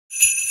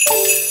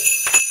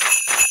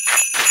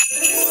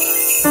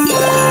Shinyn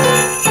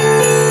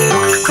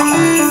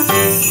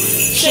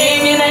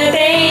na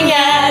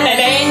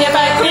Deiney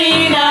by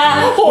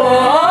Greener.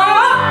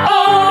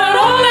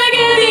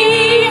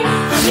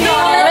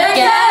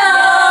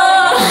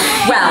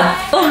 Well,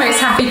 almost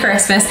happy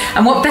Christmas,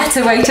 and what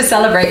better way to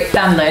celebrate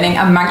than learning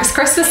a Manx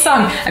Christmas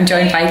song? I'm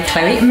joined by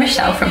Chloe and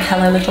Michelle from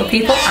Hello Little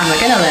People, and we're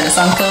going to learn a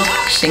song called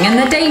Shinyn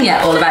na Deiney,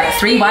 all about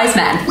three wise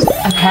men.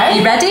 Okay.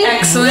 You ready?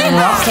 Excellent.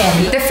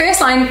 Rocking. The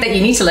first line that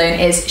you need to learn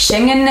is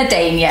Shinyn na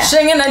Deiney.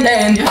 Shinyn na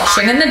Deiney.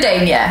 Shinyn na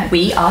Deiney.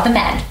 We are the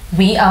men.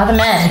 We are the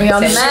men. We are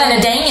the Shinyn na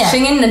Deiney.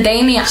 Shinyn na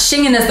Deiney.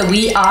 Shingen is the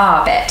we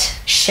are bit.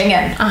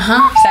 Shingen.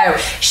 So,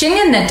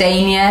 Shinyn na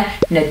Deiney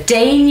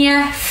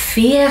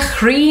fear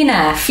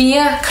Greener.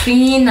 Fear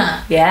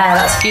Greener. Yeah,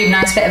 that's a good,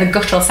 nice bit of a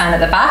guttural sound at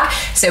the back.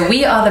 So,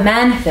 we are the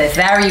men, the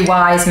very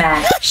wise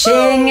men.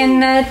 Shinyn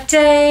na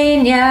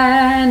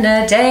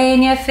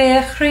Deiney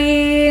fear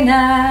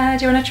Greener.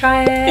 Do you want to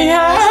try it?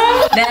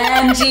 Yeah.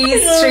 Then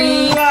Jesus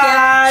street.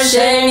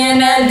 Shinyn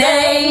na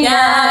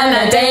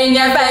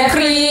Deiney by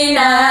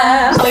Greener.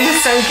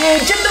 Oh, so good.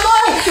 Jump the boy.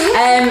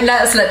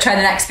 Let's try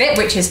the next bit,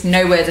 which is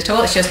no words at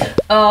all. It's just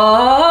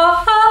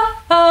oh, oh,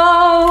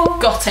 oh.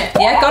 Got it.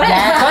 Yeah, got it.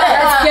 Yeah, got it.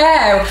 Let's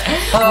go.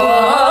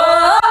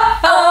 Oh,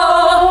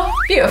 oh.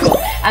 Beautiful.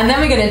 And then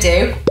we're gonna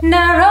do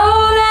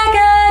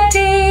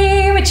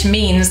Narrow-leggedy, which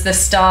means the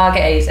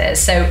stargazers.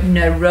 So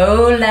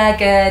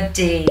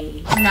Narrow-leggedy.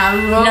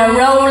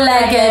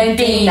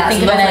 Narrow-leggedy. That's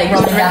Think about it, lovely.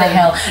 rolling down the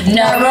hill.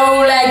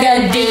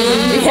 Narrow-leggedy.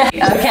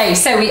 Okay,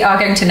 so we are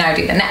going to now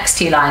do the next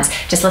two lines.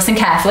 Just listen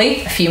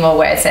carefully, a few more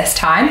words this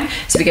time.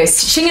 So we go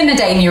Shinyn na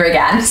Deiney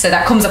again, so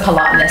that comes up a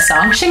lot in this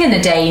song. Shinyn na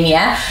Deiney,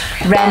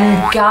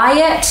 Ren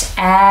Gaiet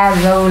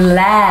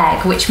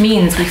Aeroleg, which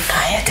means we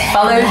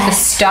follow the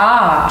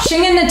star.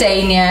 Shinyn na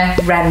Deiney,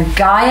 Ren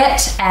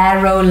Gaiet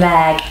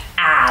Aeroleg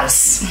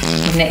as.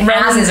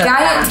 As is a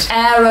band.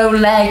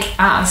 Aeroleg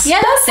as.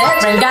 Yeah, that's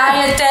it. Ren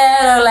Gaiet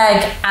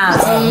Aeroleg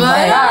as.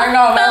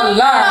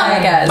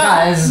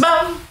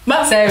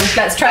 So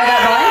let's try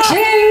that rhyme.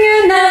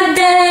 Shinyn na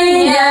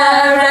Deiney,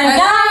 Ren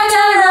Gaiet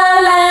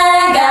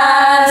Aeroleg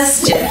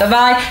as. Just the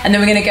vibe, and then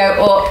we're going to go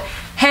up.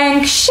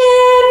 Henk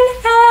Shin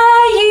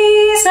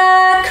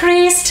a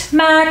Christ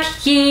Mac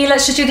Ye.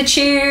 Let's just do the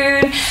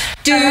tune.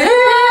 Yeah,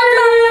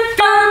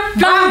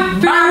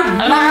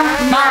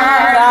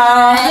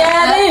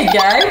 there you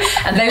go.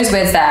 And those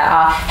words there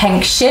are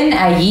Henk Shin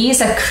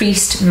a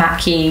Christ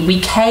Mac Ye.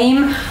 We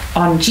came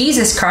on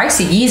Jesus Christ,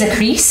 so Ye's a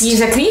Christ. Ye's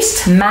a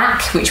Christ.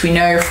 Mac, which we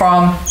know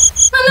from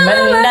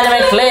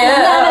McClear.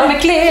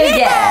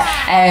 yeah.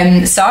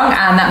 Song,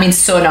 and that means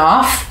son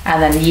of,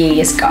 and then Ye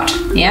is God.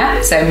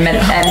 Yeah, so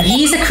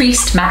Ye's a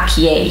Christ Mac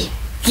Ye.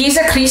 Ye's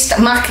a Christ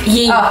Mac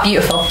Ye. Oh,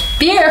 beautiful,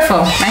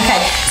 beautiful.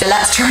 Okay, so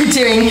let's try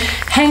doing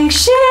Henk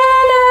Shin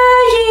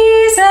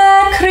Ye's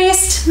a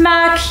Christ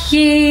Mac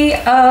Ye.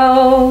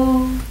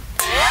 Oh,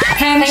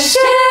 Henk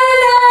Shin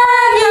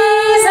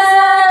Ye's a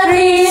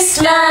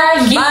Christ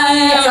Mac Ye.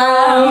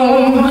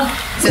 Oh.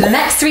 So the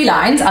next three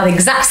lines are the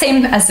exact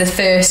same as the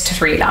first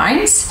three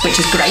lines, which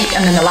is great,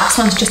 and then the last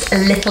one's just a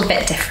little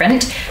bit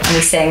different. And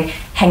we sing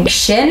Henk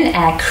Shin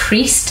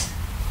Christ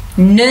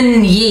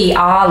Nun Ye,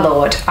 our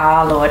Lord,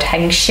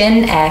 Henk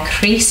Shin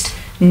Christ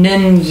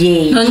Nun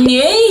Ye. Nun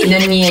Ye.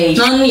 Nun Ye.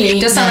 Nun Ye.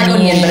 It does sound like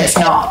onion, but it's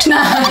not.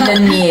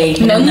 Nun Ye.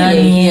 Nun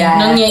Ye. Yeah.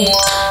 Nun Ye.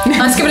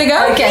 Let's give it a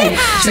go. Okay,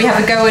 should we have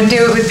a go and do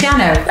it with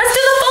piano? Let's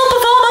do